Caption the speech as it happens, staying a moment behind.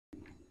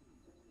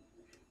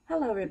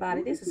Hello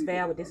everybody, this is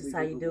Val with This Is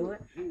How You Do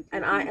It,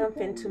 and I am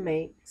fin to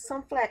make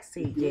some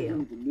flaxseed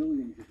gel.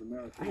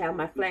 I have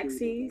my flax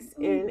seeds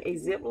in a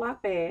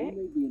Ziploc bag,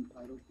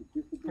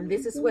 and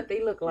this is what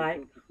they look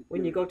like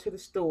when you go to the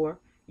store.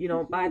 You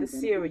don't buy the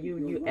cereal,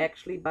 you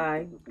actually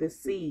buy the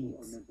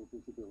seeds.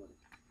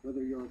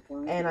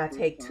 And I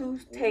take 2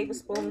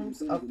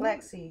 tablespoons of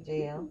flaxseed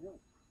gel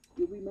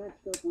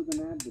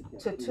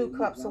to 2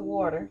 cups of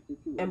water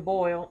and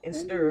boil and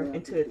stir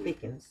until it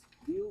thickens.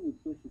 Deal with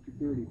Social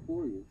Security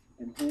for you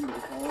and handle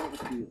all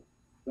appeals.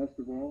 Best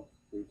of all,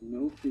 there's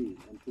no fee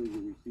until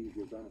you receive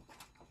your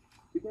benefits.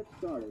 To get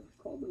started,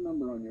 call the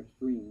number on your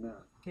screen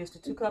now. Here's the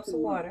 2 cups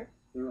of water.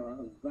 There are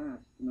a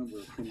vast number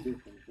of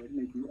conditions that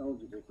make you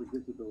eligible for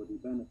disability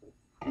benefits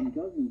and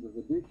dozens of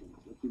additions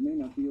that you may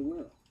not be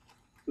aware of.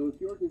 So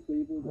if you're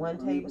disabled, 1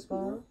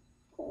 tablespoon.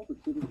 Call the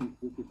Citizens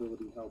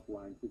Disability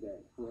Helpline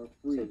today for a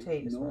free,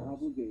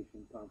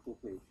 no-obligation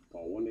consultation.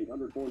 Call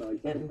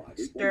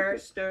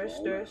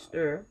 1-800-497-5817. And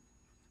stir.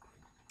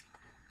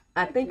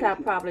 I think I'll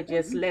probably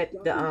just let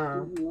the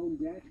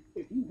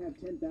if you have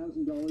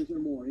 $10,000 or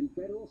more in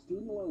federal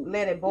student loans,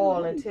 let it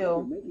boil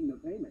until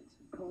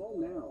call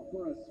now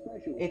for a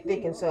special it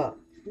thickens up.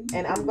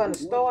 And I'm going to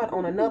start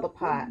on another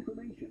pot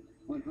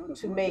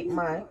to make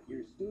my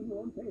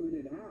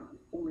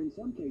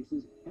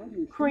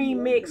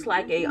cream mix,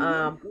 like a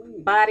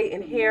body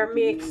and hair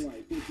mix.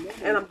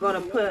 And I'm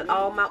going to put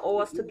all my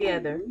oils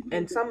together,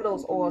 and some of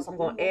those oils I'm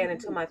going to add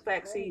into my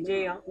flaxseed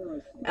gel.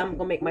 I'm going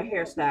to make my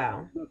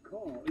hairstyle.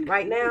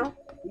 Right now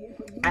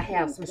I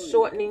have some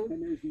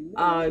shortening.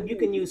 You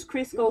can use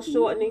Crisco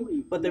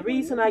shortening, but the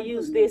reason I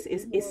use this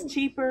is it's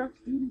cheaper,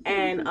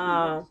 and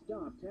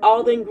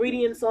all the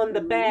ingredients on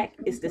the back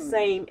is the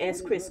same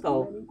as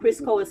Crisco.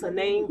 Crisco is a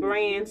name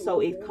brand, so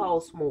it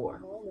costs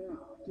more.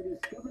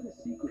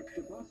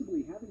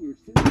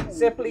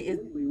 Simply is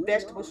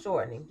vegetable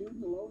shortening.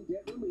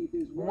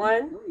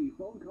 1,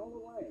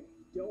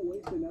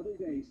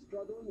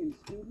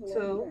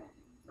 2,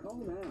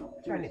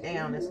 turn it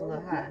down, it's a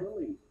little high.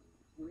 3.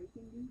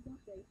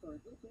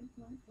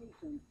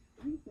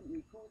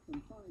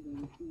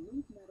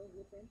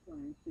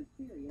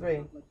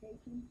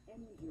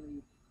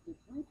 The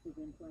types of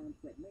implants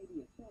that may be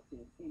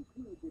effective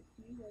include the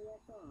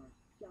QASR,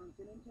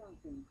 Johnson &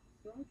 Johnson,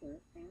 Stryker,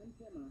 and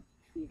Zimmer.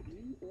 If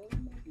you or a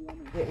loved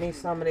one get me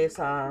some of this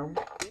have a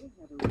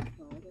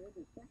recall or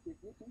defective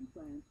hip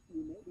implants,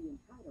 you may be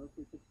entitled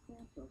to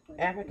substantial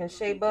African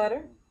shea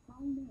butter.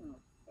 Call now.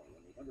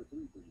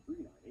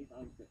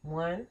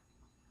 1,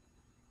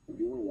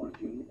 You're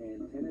watching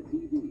Antenna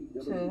TV,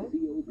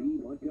 WCOB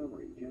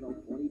Montgomery, channel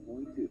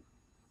 20.2.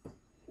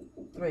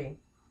 3.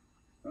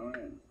 Go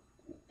ahead.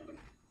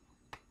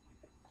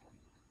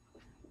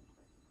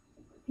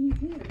 He's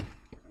here.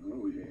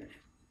 Who's here?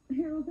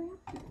 Harold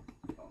Baxter.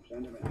 Oh,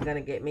 send him in. I'm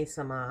gonna get me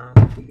some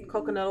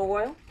coconut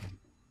oil.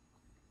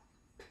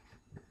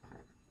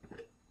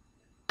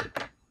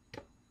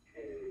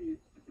 Here,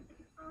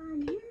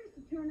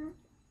 Mr. Turner.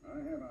 I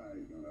have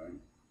eyes, don't I?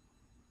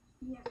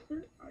 Yes,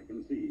 sir. I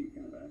can see,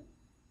 can't I?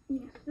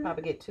 Yes, sir.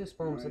 Probably get 2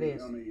 spoons of Why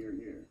this. tell me you're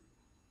here?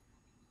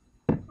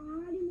 I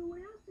didn't know what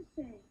else to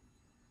say.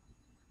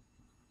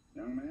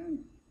 Young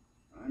man,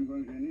 I'm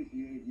going to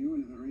initiate you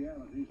into the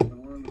realities of the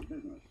world of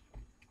business.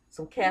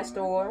 Some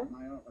castor oil.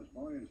 My office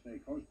boy and stay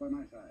close by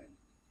my side.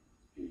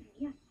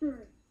 Yes,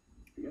 sir.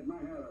 Get my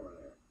hat over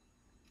there.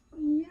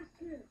 Yes,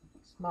 sir.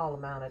 Small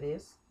amount of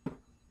this.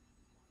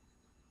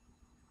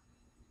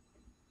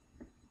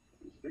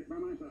 Stick by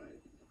my side.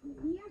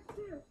 Yes,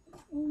 sir.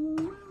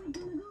 Where are we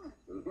gonna go?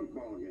 To the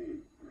football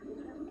game.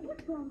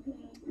 Football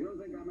game. You don't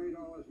think I made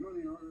all this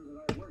money in order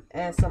that I worked?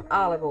 And some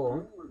olive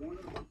oil. We're going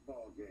to the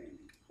football game.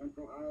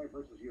 Central High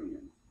versus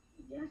Union.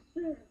 Yes,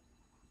 sir.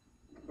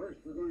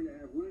 First, we're going to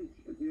have lunch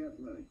at the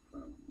athletic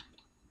club.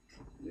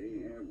 They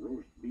have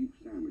roast beef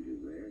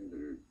sandwiches there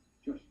that are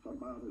just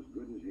about as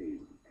good as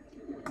hazel.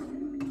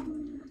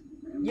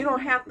 You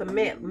don't have to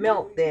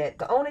melt that.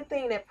 The only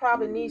thing that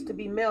probably needs to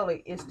be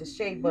melted is the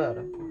shea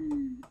butter.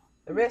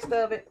 The rest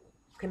of it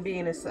can be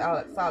in a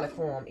solid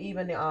form,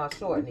 even the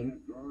shortening.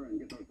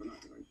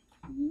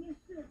 Yes,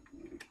 sir.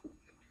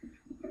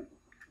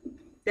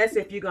 That's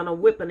if you're gonna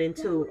whip it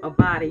into a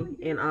body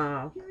and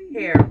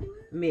hair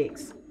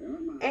mix.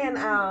 And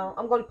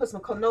I'm gonna put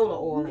some canola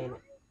oil in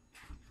it.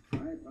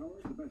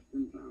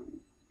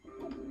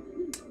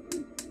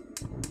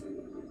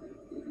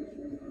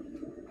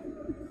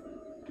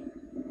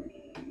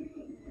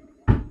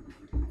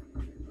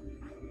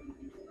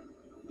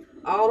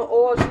 All the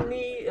oils you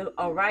need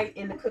are right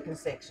in the cooking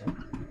section.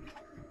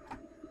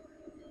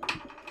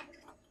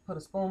 Put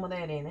a spoon of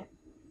that in it.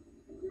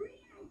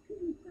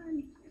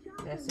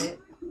 That's it.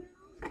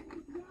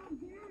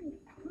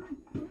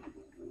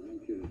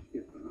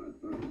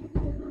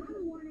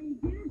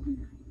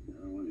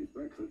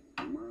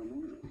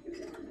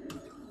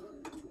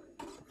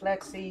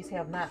 Flax seeds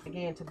have not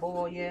begun to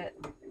boil yet.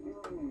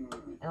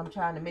 And I'm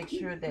trying to make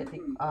sure that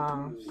the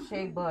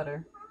shea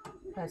butter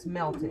has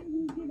melted.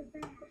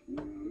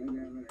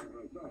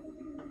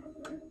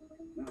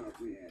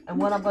 And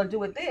what I'm going to do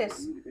with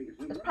this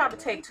is probably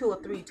take 2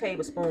 or 3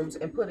 tablespoons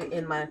and put it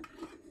in my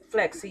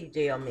flaxseed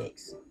gel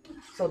mix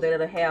so that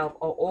it'll have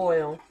an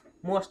oil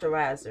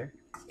moisturizer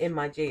in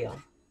my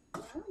gel.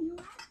 Well, you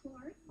asked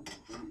for it.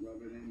 Don't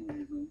rub it in,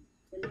 Hazel.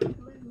 The nice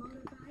little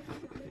motorbike,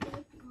 celebrate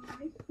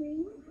ice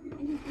cream.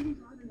 Anything's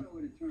hard to know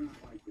it would turn out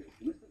like this.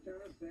 Mr.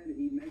 Turner said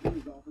he'd make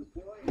his office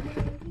boy. He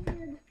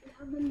did.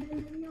 I've been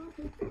in the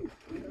office since.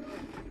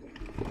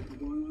 It's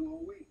going on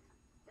all week.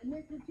 And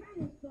Mr.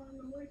 Turner's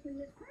falling worse than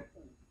this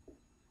person.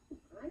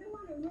 I don't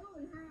want to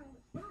ruin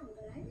Harold's fun,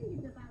 but I think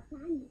it's about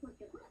time you put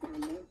your foot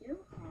down, don't you?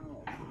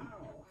 How?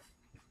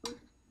 But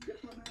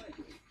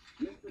diplomatically,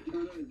 Mr.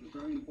 Turner is a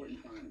very important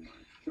client of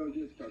mine. So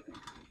just token.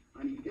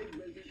 I need his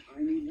visit, I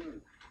need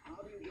hers. How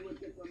do you do it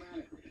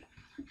diplomatically?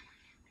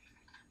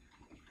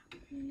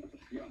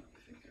 Yeah.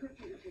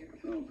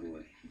 Oh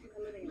boy.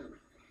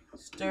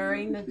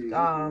 Stirring the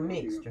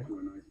mixture. To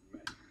a nice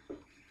mess.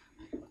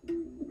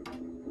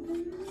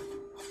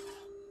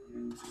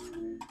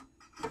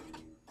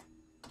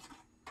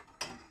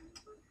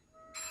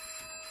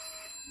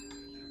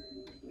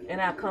 And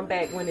I'll come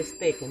back when it's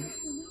thickened.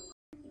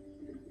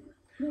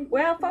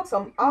 Well, folks,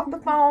 I'm off the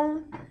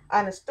phone.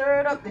 I done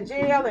stirred up the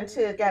gel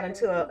until it got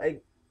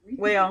into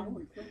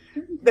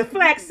the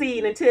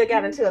flaxseed until it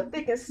got into a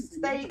thickened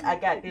state. I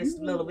got this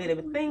little bit of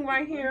a thing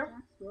right here.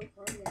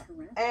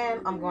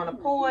 And I'm going to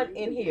pour it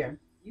in here.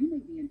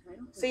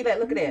 See that?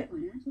 Look at that.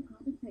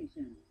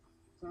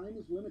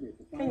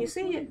 Can you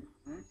see it?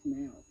 Act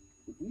now.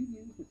 If you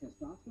use the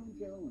testosterone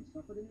gel and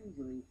suffered an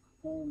injury,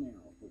 call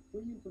now for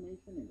free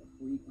information and a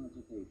free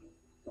consultation.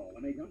 Call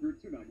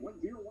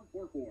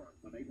 1-800-291-0144.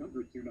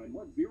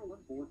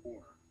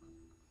 1-800-291-0144.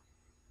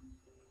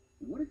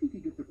 What if you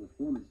could get the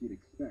performance you'd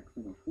expect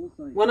from a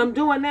full-size... What I'm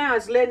doing now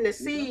is letting the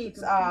seeds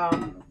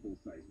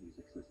full-size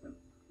music system.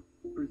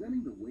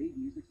 Presenting the Wave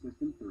Music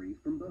System 3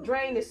 from Bose.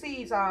 drain the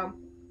seeds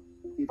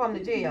from the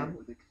gel.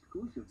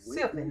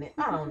 Sifting it.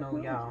 I don't know,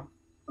 y'all.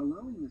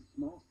 Allowing this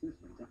small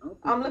system to output...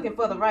 I'm looking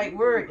for the right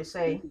word to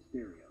say.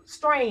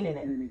 Straining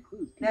it. And it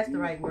includes That's the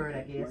right word,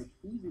 I guess. like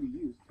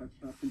easy-to-use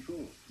touch-top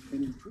controls,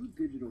 an improved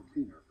digital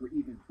tuner for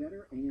even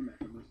better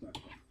AM/FM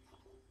reception.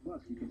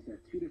 Plus, you can set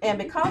 2 different... And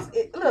because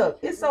it, look,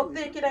 it's so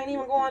thick it ain't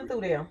even going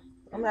through there.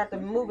 I'm gonna have to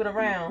move it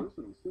around. This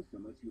versatile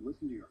system lets you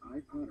listen to your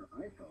iPod or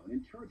iPhone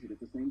and charge it at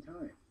the same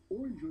time,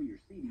 or enjoy your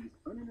CDs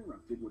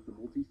uninterrupted with the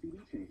multi-CD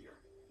changer.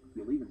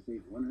 You'll even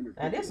save $100.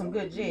 Now this some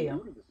good gel.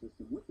 Order the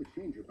system with the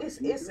changer by It's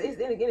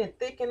getting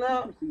thickened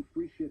up. receive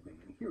free shipping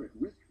and hear it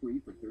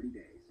risk-free for 30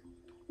 days.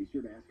 Be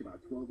sure to ask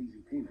about 12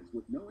 easy payments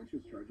with no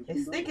interest charges.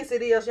 As thick as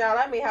it is, y'all,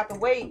 I may have to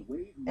wait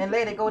and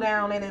let it go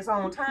down in its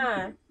own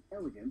time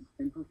Elegance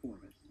and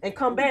performance. and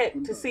come back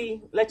to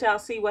see, let y'all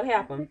see what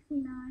happened.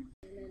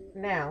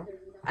 Now,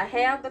 I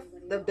have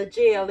the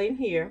gel in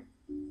here.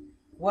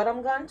 What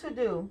I'm going to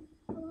do,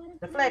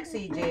 the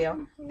flaxseed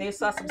gel, there's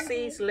some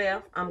seeds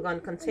left. I'm going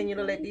to continue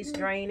to let these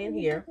drain in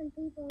here.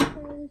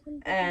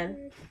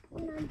 And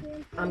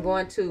I'm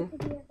going to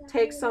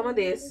take some of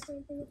this.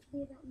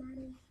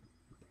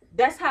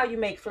 That's how you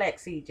make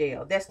flaxseed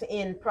gel. That's the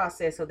end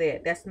process of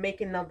that. That's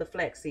making of the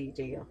flaxseed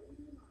gel.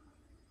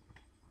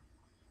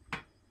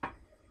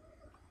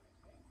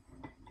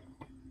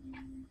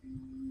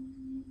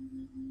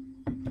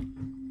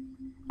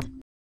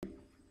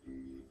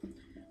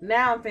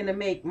 Now I'm finna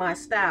make my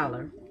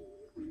styler.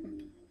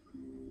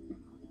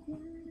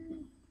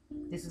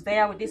 This is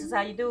Val. This is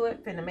how you do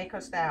it. Finna make her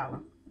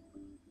styler.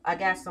 I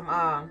got some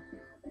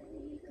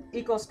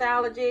Eco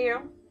Styler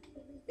gel.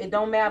 It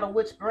don't matter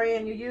which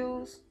brand you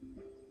use.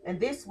 And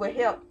this will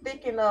help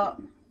thicken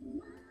up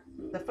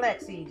the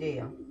flaxseed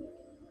gel.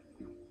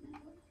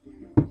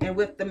 And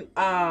with the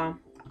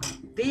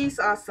these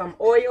are some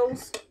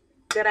oils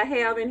that I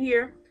have in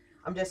here.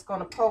 I'm just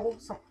gonna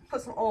put some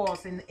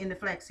oils in the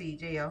flaxseed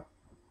gel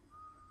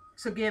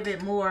to give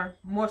it more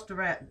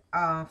moisture,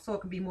 so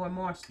it can be more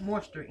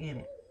moisture in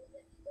it.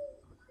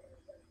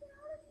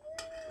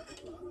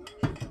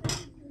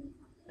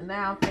 And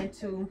now I'm going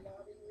to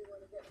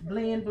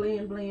blend.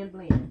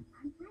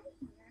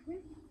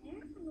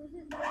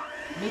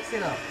 Mix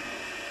it up.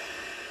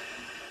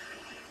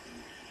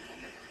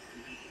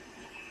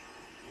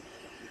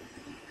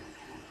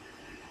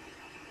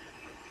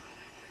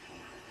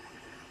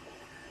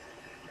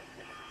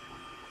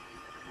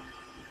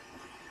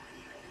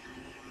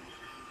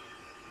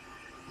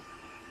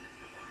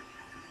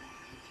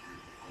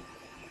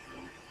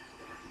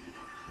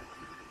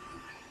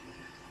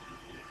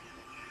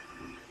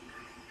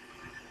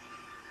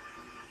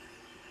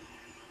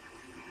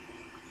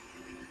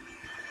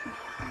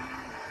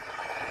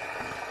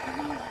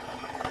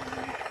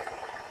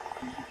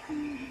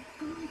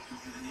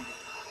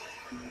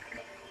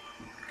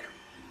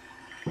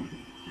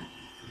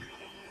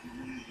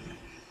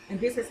 And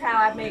this is how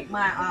I make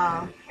my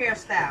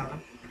hairstyle.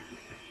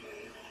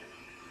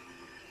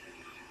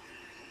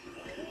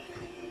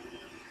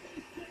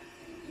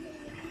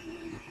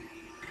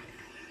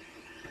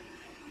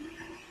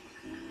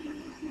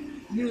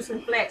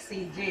 Using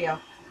flaxseed gel.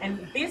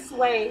 And this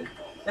way,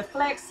 the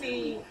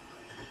flaxseed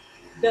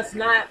does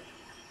not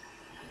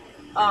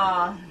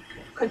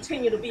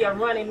continue to be a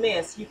running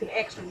mess, you can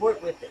actually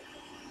work with it.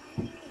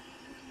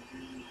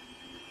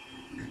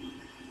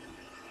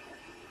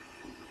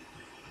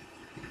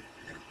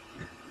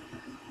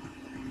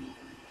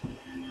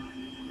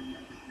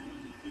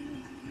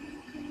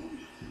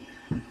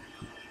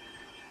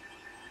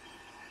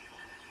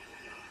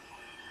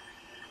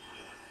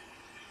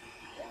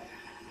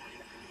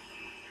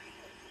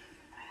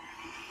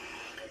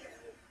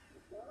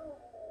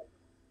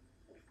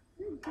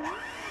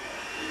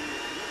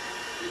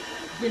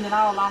 Getting it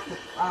all off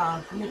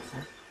the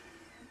mixer.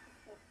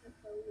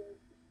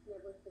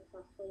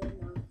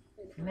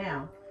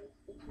 Now,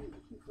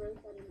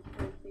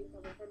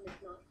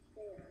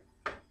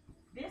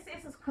 this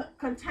is a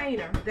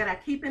container that I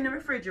keep in the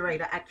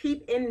refrigerator. I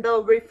keep in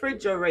the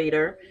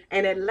refrigerator,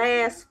 and it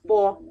lasts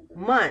for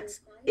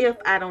months if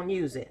I don't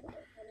use it.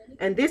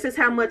 And this is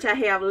how much I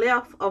have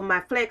left of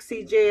my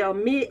flaxseed gel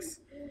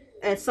mix.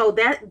 And so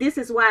this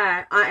is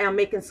why I am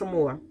making some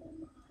more.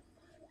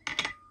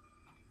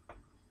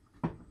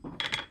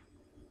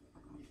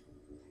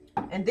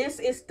 And this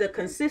is the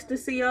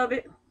consistency of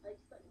it.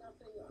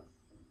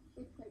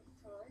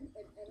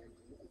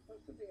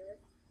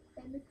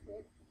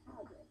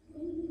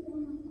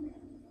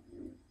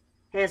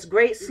 Has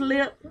great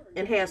slip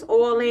and has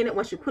oil in it.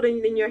 Once you put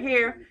it in your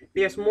hair,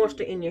 there's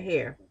moisture in your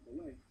hair.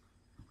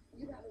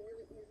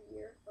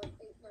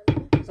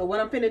 So what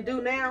I'm finna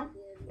do now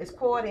is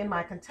pour it in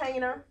my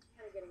container.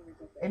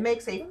 It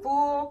makes a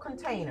full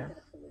container.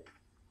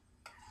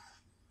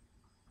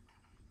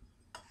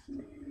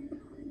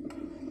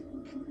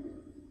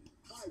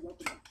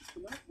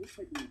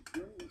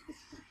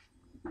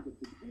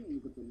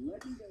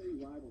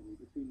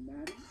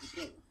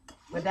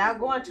 Without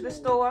going to the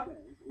store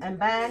and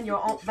buying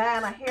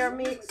a hair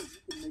mix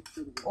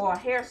or a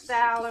hair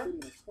styler,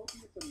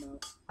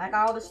 like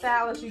all the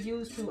stylers you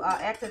use to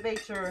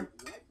activate your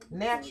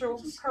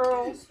natural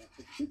curls,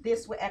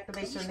 this will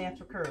activate your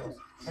natural curls.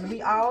 And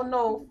we all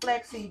know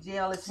flaxseed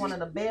gel is one of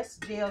the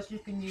best gels you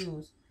can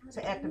use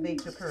to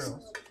activate your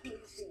curls.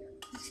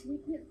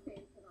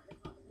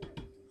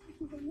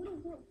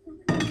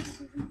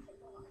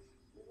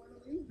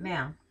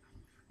 Now,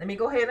 let me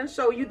go ahead and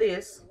show you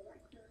this.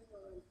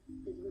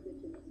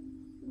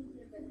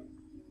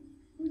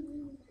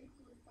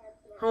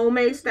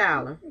 Homemade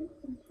styler.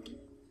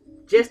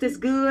 Just as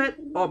good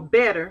or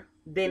better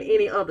than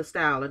any other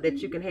styler that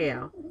you can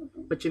have.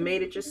 But you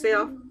made it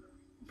yourself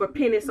for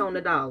pennies on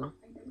the dollar.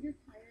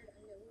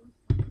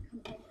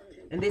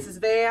 And this is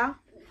Val.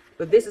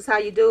 But this is how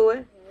you do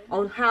it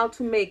on how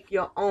to make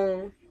your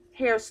own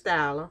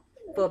hairstyler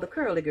for the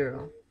curly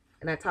girl.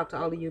 And I talk to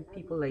all of you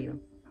people later.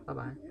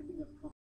 Bye-bye.